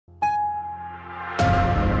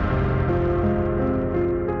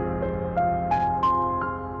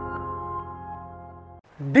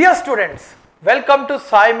Dear students, welcome to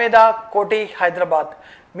Saimedha Koti, Hyderabad.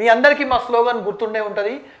 మీ అందరికీ మా slogan గుర్తుండే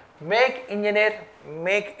ఉంటుంది, make engineer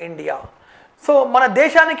make India. So మన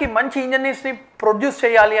దేశానికి మంచి ఇంజనీర్స్ని ప్రొడ్యూస్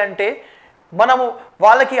చేయాలి అంటే మనము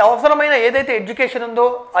వాళ్ళకి అవసరమైన ఏదైతే ఎడ్యుకేషన్ ఉందో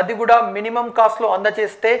అది కూడా మినిమం కాస్ట్లో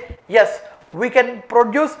అందచేస్తే yes we can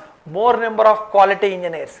produce more number of quality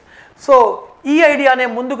engineers. So ఈ ఐడియానే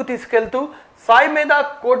ముందుకు తీసుకెళ్తూ సాయిమేధ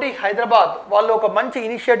కోటి హైదరాబాద్ వాళ్ళు ఒక మంచి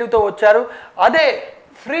ఇనిషియేటివ్తో వచ్చారు. అదే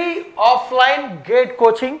free offline gate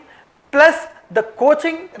coaching plus the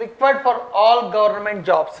coaching required for all government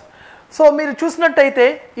jobs. So మీరు చూసినట్టయితే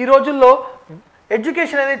ఈ రోజుల్లో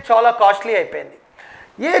ఎడ్యుకేషన్ అనేది చాలా కాస్ట్లీ అయిపోయింది.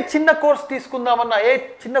 ఏ చిన్న కోర్స్ తీసుకుందామన్నా, ఏ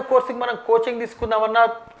చిన్న కోర్స్కి మనం కోచింగ్ తీసుకుందామన్నా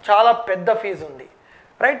చాలా పెద్ద ఫీజు ఉంది,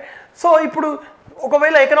 రైట్? సో ఇప్పుడు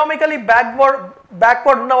ఒకవేళ ఎకనామికలీ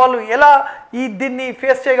బ్యాక్వర్డ్ ఉన్న వాళ్ళు ఎలా దీన్ని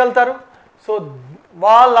ఫేస్ చేయగలుగుతారు? సో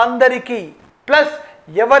వాళ్ళందరికీ ప్లస్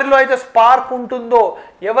ఎవరిలో అయితే స్పార్క్ ఉంటుందో,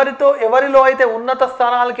 ఎవరిలో అయితే ఉన్నత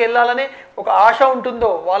స్థానాలకు వెళ్ళాలని ఒక ఆశ ఉంటుందో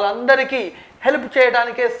వాళ్ళందరికీ హెల్ప్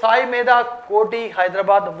చేయడానికే సాయిమేధ కోటి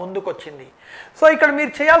హైదరాబాద్ ముందుకొచ్చింది. సో ఇక్కడ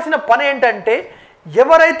మీరు చేయాల్సిన పని ఏంటంటే,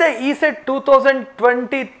 ఎవరైతే ఈసెట్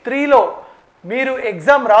 2023లో మీరు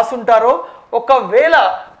ఎగ్జామ్ రాసుంటారో ఒకవేళ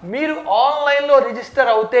మీరు ఆన్లైన్లో రిజిస్టర్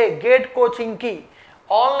అవుతే గేట్ కోచింగ్కి,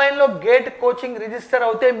 ఆన్లైన్లో గేట్ కోచింగ్ రిజిస్టర్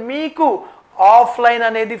అవుతే మీకు ఆఫ్లైన్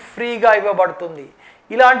అనేది ఫ్రీగా ఇవ్వబడుతుంది.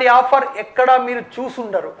 ఇలాంటి ఆఫర్ ఎక్కడా మీరు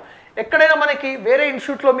చూసుండరు. ఎక్కడైనా మనకి వేరే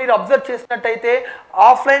ఇన్స్టిట్యూట్లో మీరు అబ్జర్వ్ చేసినట్టయితే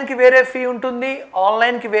ఆఫ్లైన్కి వేరే ఫీ ఉంటుంది,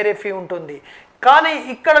 ఆన్లైన్కి వేరే ఫీ ఉంటుంది. కానీ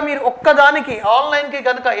ఇక్కడ మీరు ఒక్కదానికి ఆన్లైన్కి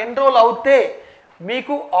కనుక ఎన్రోల్ అవుతే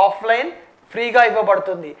మీకు ఆఫ్లైన్ ఫ్రీగా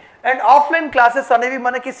ఇవ్వబడుతుంది. అండ్ ఆఫ్లైన్ క్లాసెస్ అనేవి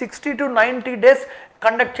మనకి 60 to 90 days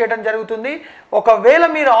కండక్ట్ చేయడం జరుగుతుంది. ఒకవేళ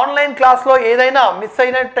మీరు ఆన్లైన్ క్లాస్లో ఏదైనా మిస్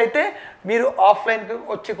అయినట్టయితే మీరు ఆఫ్లైన్కి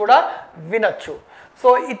వచ్చి కూడా వినొచ్చు. సో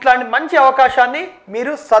ఇట్లాంటి మంచి అవకాశాన్ని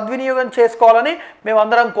మీరు సద్వినియోగం చేసుకోవాలని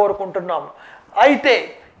మేమందరం కోరుకుంటున్నాము. అయితే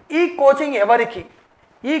ఈ కోచింగ్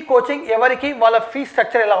ఎవరికి వాళ్ళ ఫీ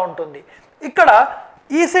స్ట్రక్చర్ ఎలా ఉంటుంది? ఇక్కడ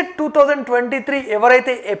ఈసెట్ 2023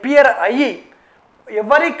 ఎవరైతే అపియర్ అయ్యి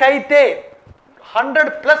ఎవరికైతే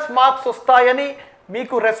 100+ మార్క్స్ వస్తాయని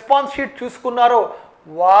మీకు రెస్పాన్స్ షీట్ చూసుకున్నారో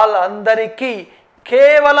వాళ్ళందరికీ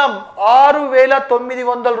కేవలం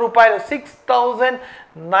 6,900 రూపాయలు,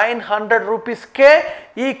 6,900 రూపీస్కే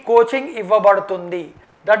ఈ కోచింగ్ ఇవ్వబడుతుంది.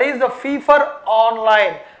 That is the fee for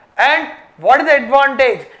online. And what is the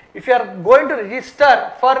advantage? If you are going to register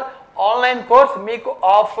for online course మీకు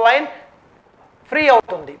ఆఫ్లైన్ ఫ్రీ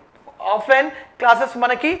అవుతుంది. ఆఫ్లైన్ క్లాసెస్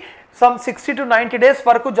మనకి సమ్ 60 to 90 days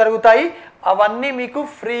వరకు జరుగుతాయి. అవన్నీ మీకు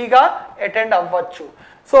ఫ్రీగా అటెండ్ అవ్వచ్చు.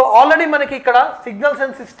 సో ఆల్రెడీ మనకి ఇక్కడ signals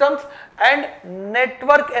and systems and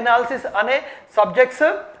network analysis అనే సబ్జెక్ట్స్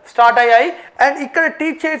స్టార్ట్ అయ్యాయి. అండ్ ఇక్కడ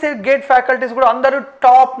టీచ్ చేసే గేట్ ఫ్యాకల్టీస్ కూడా అందరూ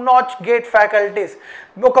టాప్ నాచ్ గేట్ ఫ్యాకల్టీస్.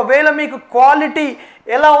 ఒకవేళ మీకు క్వాలిటీ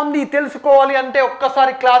ఎలా ఉంది తెలుసుకోవాలి అంటే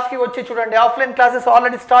ఒక్కసారి క్లాస్కి వచ్చి చూడండి. ఆఫ్లైన్ క్లాసెస్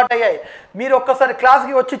ఆల్రెడీ స్టార్ట్ అయ్యాయి. మీరు ఒక్కసారి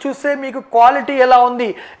క్లాస్కి వచ్చి చూస్తే మీకు క్వాలిటీ ఎలా ఉంది,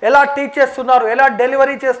 ఎలా టీచ్ చేస్తున్నారు, ఎలా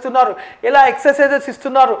డెలివరీ చేస్తున్నారు, ఎలా ఎక్సర్సైజెస్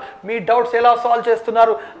ఇస్తున్నారు, మీ డౌట్స్ ఎలా సాల్వ్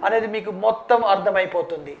చేస్తున్నారు అనేది మీకు మొత్తం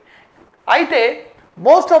అర్థమైపోతుంది. అయితే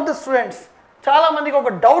మోస్ట్ ఆఫ్ ద స్టూడెంట్స్ చాలామందికి ఒక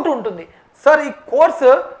డౌట్ ఉంటుంది, సార్ ఈ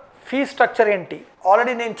కోర్సు ఫీ స్ట్రక్చర్ ఏంటి?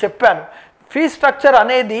 ఆల్రెడీ నేను చెప్పాను. ఫీ స్ట్రక్చర్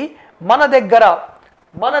అనేది మన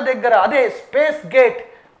దగ్గర అదే స్పేస్ గేట్,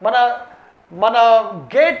 మన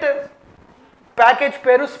గేట్ ప్యాకేజ్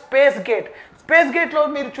పేరు స్పేస్ గేట్. స్పేస్ గేట్లో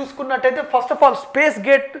మీరు చూసుకున్నట్టయితే first of all space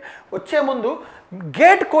gate వచ్చే ముందు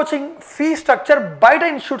గేట్ కోచింగ్ ఫీ స్ట్రక్చర్ బయట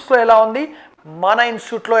ఇన్స్టిట్యూట్స్లో ఎలా ఉంది, మన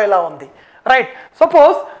ఇన్స్టిట్యూట్లో ఎలా ఉంది, right?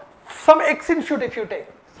 Suppose some ex institute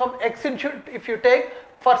if you take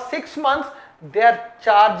for 6 months they are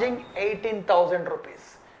charging 18,000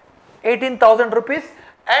 rupees,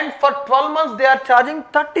 and for 12 months they are charging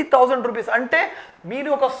 30,000 rupees. అంటే మీరు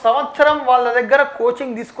ఒక సంవత్సరం వాళ్ళ దగ్గర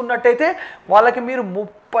కోచింగ్ తీసుకున్నట్టయితే వాళ్ళకి మీరు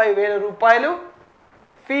 30,000 రూపాయలు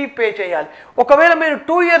ఫీ పే చేయాలి. ఒకవేళ మీరు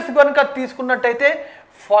 2 years కనుక తీసుకున్నట్టయితే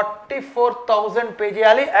 44,000 పే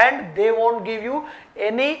చేయాలి. And they won't give you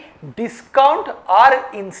any discount are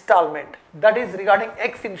instalment. That is regarding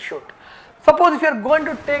X institute. Suppose if you are going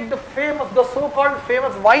to take the so called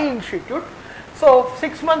famous why institute, so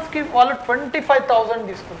 6 monthsకి వాళ్ళు 25,000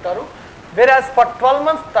 తీసుకుంటారు. వెరాజ్ for 12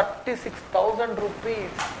 months 36,000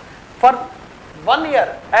 rupees for 1 year,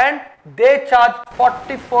 and they charge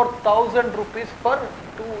 44,000 rupees for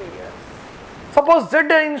 2 years. Suppose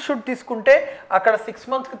Z institute తీసుకుంటే అక్కడ 6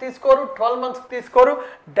 monthsకి తీసుకోరు, 12 monthsకి తీసుకోరు,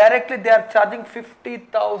 directly they are charging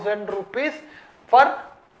 50,000 rupees for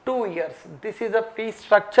 2 years. This is a fee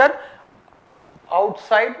structure out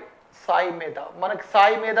side సాయిమేధ. మనకి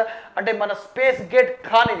సాయిమేధ అంటే మన స్పేస్ గేట్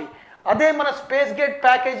కానిది అదే మన స్పేస్ గేట్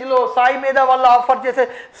ప్యాకేజీలో సాయి మీద వాళ్ళు ఆఫర్ చేసే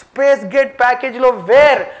స్పేస్ గేట్ ప్యాకేజీలో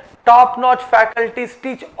wear top notch faculties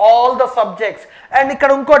teach all the subjects. And ఇక్కడ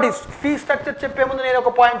ఇంకోటి ఫీ స్ట్రక్చర్ చెప్పే ముందు నేను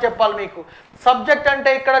ఒక పాయింట్ చెప్పాలి మీకు. సబ్జెక్ట్ అంటే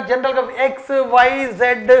ఇక్కడ జనరల్గా X why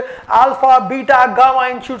Z alpha beta gamma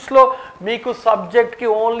ఇన్స్టిట్యూట్స్లో మీకు సబ్జెక్ట్కి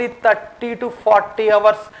ఓన్లీ 30 to 40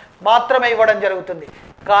 hours మాత్రమే ఇవ్వడం జరుగుతుంది.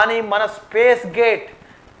 కానీ మన స్పేస్ గేట్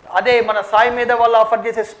అదే మన సాయి మీద వాళ్ళు ఆఫర్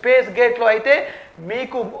చేసే స్పేస్ గేట్లో అయితే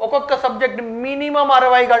మీకు ఒక్కొక్క సబ్జెక్ట్ మినిమం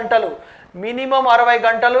 60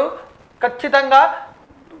 గంటలు ఖచ్చితంగా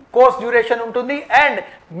కోర్స్ డ్యూరేషన్ ఉంటుంది. అండ్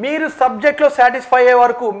మీరు సబ్జెక్ట్లో సాటిస్ఫై అయ్యే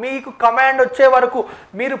వరకు, మీకు కమాండ్ వచ్చే వరకు,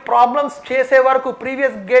 మీరు ప్రాబ్లమ్స్ చేసే వరకు,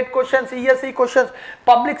 previous gate questions, ESE questions,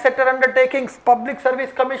 public sector undertakings, public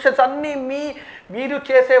service commissions అన్నీ మీరు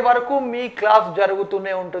చేసే వరకు మీ క్లాస్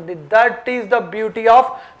జరుగుతూనే ఉంటుంది. That is the beauty of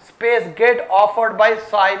space gate offered by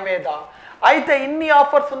Sai మేధ. అయితే ఇన్ని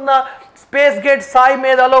ఆఫర్స్ ఉన్న స్పేస్ గేట్ సాయి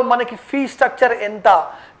మేధాలో మనకి ఫీ స్ట్రక్చర్ ఎంత?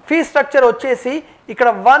 ఫీ స్ట్రక్చర్ వచ్చేసి ఇక్కడ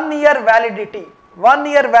 1 year validity. 1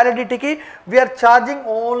 year వ్యాలిడిటీకి we are charging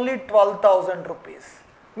only 12,000 rupees.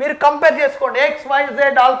 మీరు కంపేర్ చేసుకోండి, X why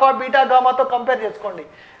Z alpha beta గామాతో compare చేసుకోండి.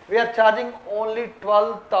 We are charging only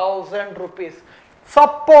 12,000 rupees.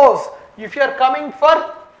 Suppose if you are coming for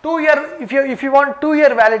 2 year, if you want 2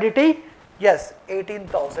 year validity, yes,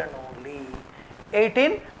 18,000 only.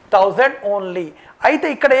 18,000 only. అయితే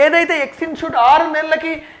ఇక్కడ ఏదైతే X institute 6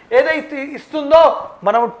 నెలలకి ఏదైతే ఇస్తుందో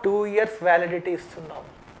మనం 2 years వ్యాలిడిటీ ఇస్తున్నాం.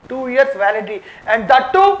 2 years validity and that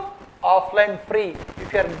too offline free if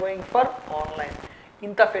you are going for online.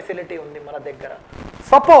 ఇంత facility ఉంది మన దగ్గర.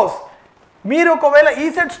 సపోజ్ మీరు ఒకవేళ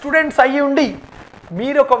ఈసెట్ స్టూడెంట్స్ అయ్యి ఉండి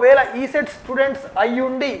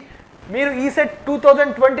మీరు ఈసెట్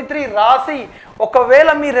 2023 రాసి ఒకవేళ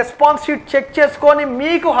మీ రెస్పాన్స్ షీట్ చెక్ చేసుకొని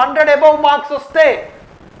మీకు 100 above మార్క్స్ వస్తే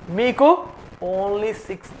మీకు ఓన్లీ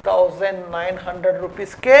 6,900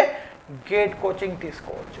 రూపీస్కే గేట్ కోచింగ్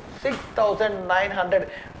తీసుకోవచ్చు. 6,900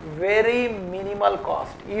 వెరీ మినిమల్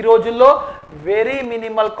కాస్ట్. ఈ రోజుల్లో వెరీ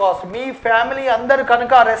మినిమల్ కాస్ట్. మీ ఫ్యామిలీ అందరు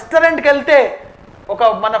కనుక రెస్టారెంట్కి వెళ్తే,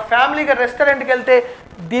 మన ఫ్యామిలీగా రెస్టారెంట్కి వెళ్తే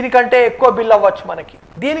దీనికంటే ఎక్కువ బిల్ అవ్వచ్చు మనకి,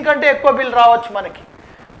 దీనికంటే ఎక్కువ బిల్ రావచ్చు మనకి.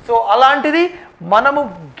 సో అలాంటిది మనము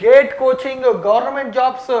gate coaching, government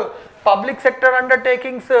jobs, public sector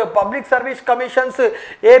undertakings, public service commissions,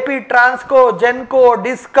 AP Transco, Genco,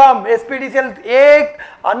 discom, SPDCL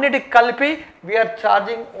అన్నిటికి కలిపి we are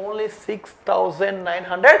charging only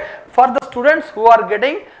 6,900 for the students who are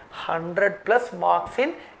getting 100+ marks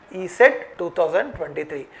in ECET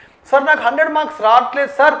 2023. Sir నాకు 100 మార్క్స్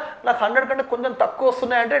రావట్లేదు సార్, నాకు 100 కంటే కొంచెం తక్కువ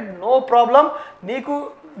వస్తున్నాయంటే నో ప్రాబ్లం.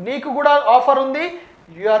 నీకు కూడా ఆఫర్ ఉంది.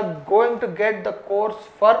 You are going to get the course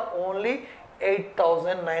for only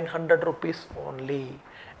 8,900 rupees only.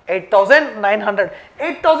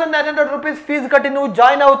 8,900 rupees fee కట్టి నువ్వు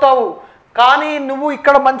జాయిన్ అవుతావు. కానీ నువ్వు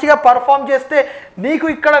ఇక్కడ మంచిగా పర్ఫామ్ చేస్తే నీకు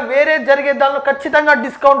ఇక్కడ వేరే జరిగే దానిలో ఖచ్చితంగా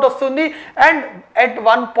డిస్కౌంట్ వస్తుంది. And at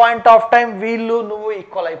 1 point of time నువ్వు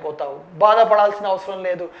ఈక్వల్ అయిపోతావు. బాధపడాల్సిన అవసరం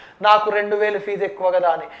లేదు, నాకు 2,000 ఫీజు ఎక్కువ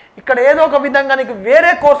కదా అని. ఇక్కడ ఏదో ఒక విధంగా నీకు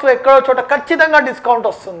వేరే కోర్సులో ఎక్కడో చోట ఖచ్చితంగా డిస్కౌంట్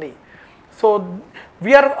వస్తుంది. So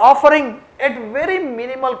we are offering at very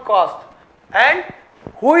minimal cost. And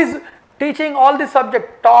who is teaching all the subject?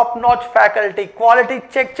 Top notch faculty. Quality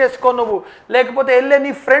check చేసుకో. నువ్వు లేకపోతే వెళ్ళే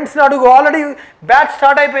నీ ఫ్రెండ్స్ని అడుగు. ఆల్రెడీ బ్యాచ్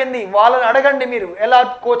స్టార్ట్ అయిపోయింది, వాళ్ళని అడగండి మీరు ఎలా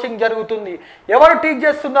కోచింగ్ జరుగుతుంది, ఎవరు టీచ్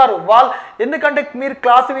చేస్తున్నారు ఎందుకంటే మీరు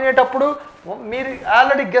క్లాస్ వినేటప్పుడు మీరు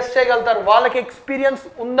ఆల్రెడీ గెస్ చేయగలుగుతారు వాళ్ళకి ఎక్స్పీరియన్స్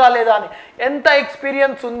ఉందా లేదా అని. ఎంత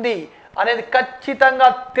ఎక్స్పీరియన్స్ ఉంది అనేది ఖచ్చితంగా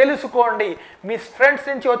తెలుసుకోండి. మీ ఫ్రెండ్స్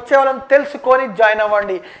నుంచి వచ్చే వాళ్ళని తెలుసుకొని జాయిన్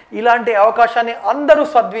అవ్వండి. ఇలాంటి అవకాశాన్ని అందరూ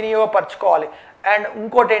సద్వినియోగపరచుకోవాలి. అండ్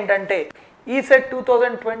ఇంకోటి ఏంటంటే ఈసెట్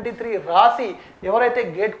 2023 రాసి ఎవరైతే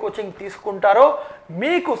గేట్ కోచింగ్ తీసుకుంటారో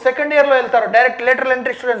మీకు సెకండ్ ఇయర్లో వెళ్తారో direct lateral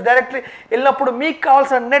entry students directly వెళ్ళినప్పుడు మీకు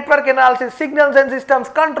కావాల్సిన network analysis, signals and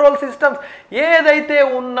systems, control systems ఏదైతే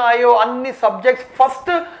ఉన్నాయో అన్ని సబ్జెక్ట్స్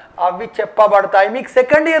ఫస్ట్ అవి చెప్పబడతాయి. మీకు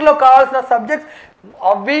సెకండ్ ఇయర్లో కావాల్సిన సబ్జెక్ట్స్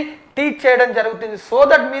అవి టీచ్ చేయడం జరుగుతుంది. సో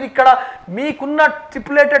దట్ మీరు ఇక్కడ మీకున్న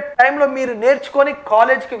స్టిపులేటెడ్ టైంలో మీరు నేర్చుకొని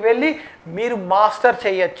కాలేజ్కి వెళ్ళి మీరు మాస్టర్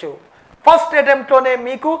చేయొచ్చు. ఫస్ట్ అటెంప్ట్లోనే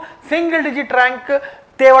మీకు సింగిల్ డిజిట్ ర్యాంక్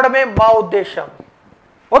తేవడమే మా ఉద్దేశం.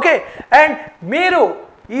 ఓకే, అండ్ మీరు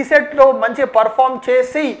ఈసెట్లో మంచిగా పర్ఫామ్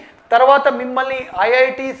చేసి తర్వాత మిమ్మల్ని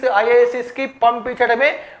ఐఐటీస్, ఐఐఎస్సిస్కి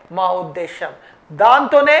పంపించడమే మా ఉద్దేశం.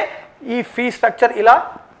 దాంతోనే ఈ ఫీ స్ట్రక్చర్ ఇలా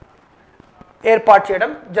ఏర్పాటు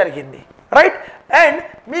చేయడం జరిగింది. రైట్. అండ్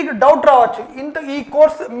మీకు డౌట్ రావచ్చు, ఈ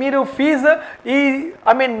కోర్స్ మీరు ఫీజు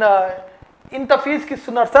ఇంత ఫీజుకి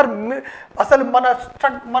ఇస్తున్నారు సార్, అసలు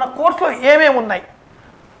మన కోర్సులో ఏమేమి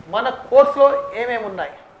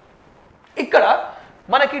ఉన్నాయి? ఇక్కడ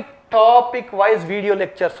మనకి టాపిక్ వైజ్ వీడియో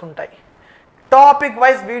లెక్చర్స్ ఉంటాయి. టాపిక్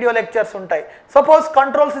వైజ్ వీడియో లెక్చర్స్ ఉంటాయి. సపోజ్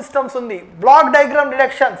కంట్రోల్ సిస్టమ్స్ ఉంది, బ్లాక్ డయాగ్రామ్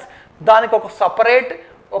డిడక్షన్స్, దానికి ఒక సపరేట్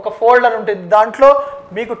ఒక ఫోల్డర్ ఉంటుంది. దాంట్లో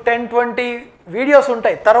మీకు 10-20 వీడియోస్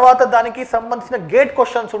ఉంటాయి. తర్వాత దానికి సంబంధించిన గేట్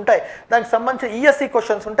క్వశ్చన్స్ ఉంటాయి, దానికి సంబంధించిన ఈఎస్సి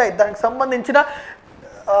క్వశ్చన్స్ ఉంటాయి, దానికి సంబంధించిన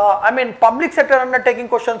పబ్లిక్ సెక్టర్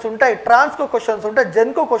అండర్టేకింగ్ క్వశ్చన్స్ ఉంటాయి, ట్రాన్స్కో క్వశ్చన్స్ ఉంటాయి,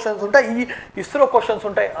 జెన్కో క్వశ్చన్స్ ఉంటాయి, ఈ ఇస్రో క్వశ్చన్స్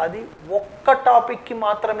ఉంటాయి. అది ఒక్క టాపిక్కి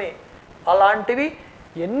మాత్రమే. అలాంటివి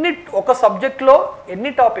ఒక సబ్జెక్ట్లో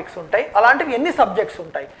ఎన్ని టాపిక్స్ ఉంటాయి, అలాంటివి ఎన్ని సబ్జెక్ట్స్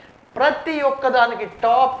ఉంటాయి, ప్రతి ఒక్క దానికి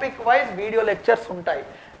టాపిక్ వైజ్ వీడియో లెక్చర్స్ ఉంటాయి.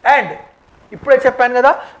 అండ్ ఇప్పుడే చెప్పాను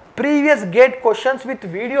కదా, previous gate questions with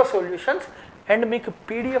video solutions and మీకు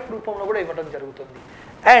పీడిఎఫ్ రూపంలో కూడా ఇవ్వడం జరుగుతుంది.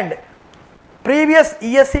 And previous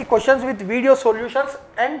ESC questions with video solutions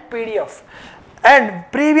and PDF. And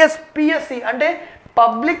previous PSC అంటే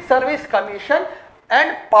public service commission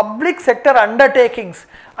and public sector undertakings,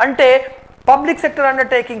 అంటే పబ్లిక్ సెక్టర్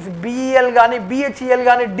అండర్టేకింగ్స్ బిఈఎల్ కానీ, BHEL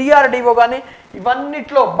కానీ, DRDO కానీ,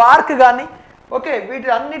 ఇవన్నిట్లో బార్క్ కానీ, ఓకే, వీటి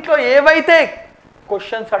అన్నిట్లో ఏవైతే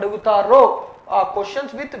క్వశ్చన్స్ అడుగుతారో ఆ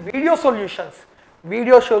questions with video solutions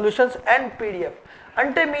and PDF.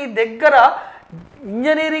 అంటే మీ దగ్గర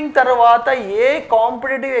ఇంజనీరింగ్ తర్వాత ఏ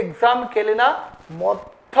కాంపిటేటివ్ ఎగ్జామ్కి వెళ్ళినా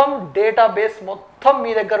మొత్తం డేటాబేస్ మొత్తం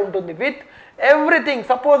మీ దగ్గర ఉంటుంది విత్ ఎవ్రీథింగ్.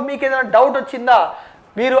 సపోజ్ మీకు ఏదైనా డౌట్ వచ్చిందా,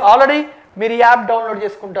 మీరు ఆల్రెడీ యాప్ డౌన్లోడ్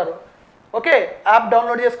చేసుకుంటారు. ఓకే, యాప్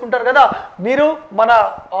డౌన్లోడ్ చేసుకుంటారు కదా, మీరు మన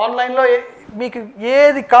ఆన్లైన్లో మీకు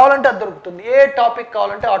ఏది కావాలంటే అది దొరుకుతుంది, ఏ టాపిక్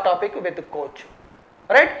కావాలంటే ఆ టాపిక్ వెతుక్కోవచ్చు.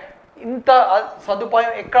 రైట్, ఇంత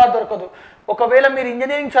సదుపాయం ఎక్కడా దొరకదు. ఒకవేళ మీరు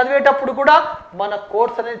ఇంజనీరింగ్ చదివేటప్పుడు కూడా మన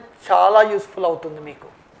కోర్స్ అనేది చాలా యూస్ఫుల్ అవుతుంది మీకు.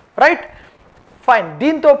 Right, fine.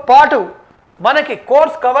 దీంతో పాటు మనకి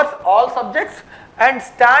course covers all subjects and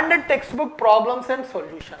standard text book problems and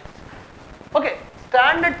solutions. Okay,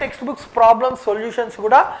 standard text books problems solutions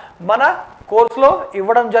కూడా మన కోర్సులో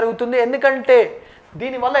ఇవ్వడం జరుగుతుంది. ఎందుకంటే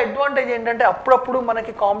దీనివల్ల అడ్వాంటేజ్ ఏంటంటే అప్పుడప్పుడు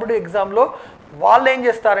మనకి కాంపిటేటివ్ ఎగ్జామ్లో వాళ్ళు ఏం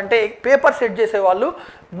చేస్తారంటే పేపర్ సెట్ చేసేవాళ్ళు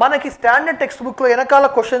మనకి స్టాండర్డ్ టెక్స్ట్ బుక్లో వెనకాల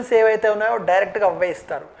క్వశ్చన్స్ ఏవైతే ఉన్నాయో డైరెక్ట్గా అవే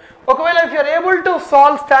ఇస్తారు. ఒకవేళ if you're able to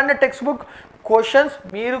solve standard text book questions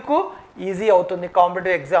మీకు ఈజీ అవుతుంది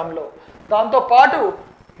కాంపిటేటివ్ ఎగ్జామ్లో. దాంతోపాటు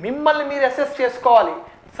మిమ్మల్ని మీరు అసెస్ చేసుకోవాలి.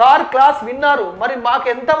 సార్ క్లాస్ విన్నారు, మరి మాకు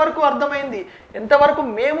ఎంతవరకు అర్థమైంది, ఎంతవరకు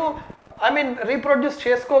మేము రీప్రొడ్యూస్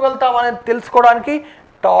చేసుకోగలుగుతాం అనేది తెలుసుకోవడానికి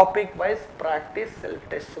topic wise practice self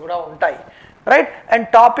test కూడా ఉంటాయి. Right, and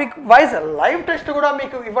topic wise live test కూడా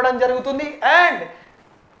మీకు ఇవ్వడం జరుగుతుంది. అండ్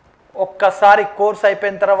ఒక్కసారి కోర్స్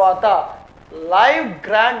అయిపోయిన తర్వాత live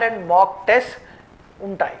grand and mock test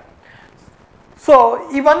ఉంటాయి. సో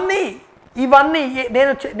ఇవన్నీ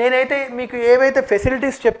నేనైతే మీకు ఏవైతే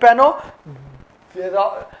ఫెసిలిటీస్ చెప్పానో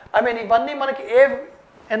ఇవన్నీ మనకి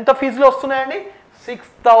ఎంత ఫీజులో వస్తున్నాయండి,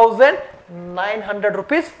 6,900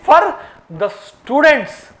 rupees for the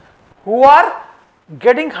students who are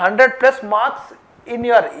getting 100+ marks in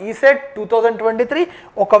your ESET 2023.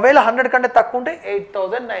 ఒకవేళ 100 కంటే తక్కువ ఉంటే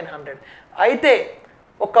 8,900. అయితే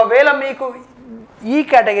ఒకవేళ మీకు ఈ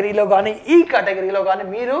కేటగిరీలో కానీ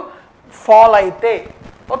మీరు ఫాల్ అయితే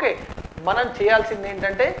ఓకే, మనం చేయాల్సింది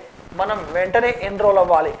ఏంటంటే మనం వెంటనే ఎన్రోల్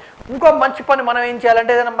అవ్వాలి. ఇంకో మంచి పని మనం ఏం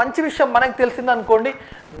చేయాలంటే ఏదైనా మంచి విషయం మనకు తెలిసిందనుకోండి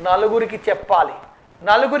నలుగురికి చెప్పాలి.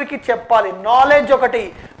 నాలెడ్జ్ ఒకటి,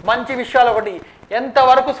 మంచి విషయాలు ఒకటి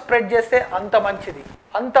ఎంతవరకు స్ప్రెడ్ చేస్తే అంత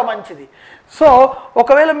మంచిది. సో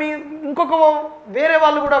ఒకవేళ ఇంకొక వేరే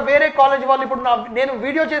వాళ్ళు కూడా, వేరే కాలేజ్ వాళ్ళు, ఇప్పుడు నేను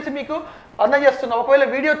వీడియో చేసి మీకు అందజేస్తున్నా, ఒకవేళ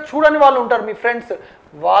వీడియో చూడని వాళ్ళు ఉంటారు మీ ఫ్రెండ్స్,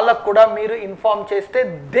 వాళ్ళకు కూడా మీరు ఇన్ఫార్మ్ చేస్తే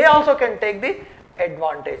they also can take the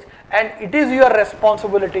advantage and it is your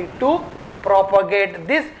responsibility to propagate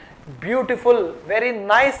this beautiful very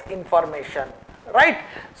nice information. Right,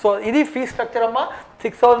 so ఇది fee structure అమ్మా.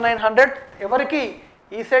 6,900 ఎవరికి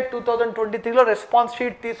ESET 2023లో రెస్పాన్స్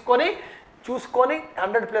షీట్ తీసుకొని చూసుకొని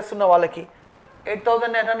 100+ ఉన్న వాళ్ళకి,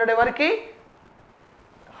 8,900 ఎవరికి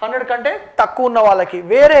 100 కంటే తక్కువ ఉన్న వాళ్ళకి,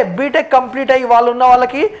 వేరే బీటెక్ కంప్లీట్ అయ్యి వాళ్ళు ఉన్న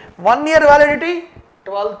వాళ్ళకి 1 year validity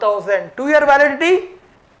 12,000, 2 year validity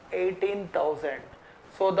 18,000.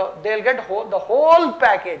 So they'll get the whole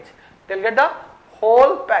package.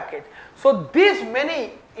 So these many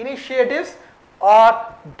initiatives are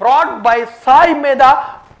brought by Saimedha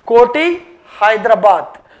Koti, Hyderabad.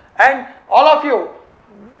 And all of you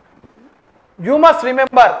must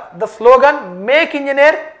remember the slogan Make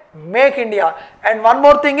Engineer, Make India. And one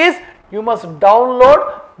more thing is you must download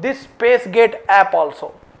this SpaceGate app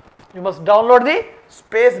also. You must download the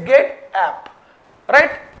SpaceGate app.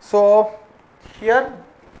 Right, so here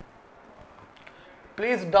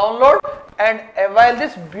please download and avail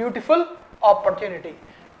this beautiful opportunity.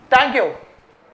 Thank you.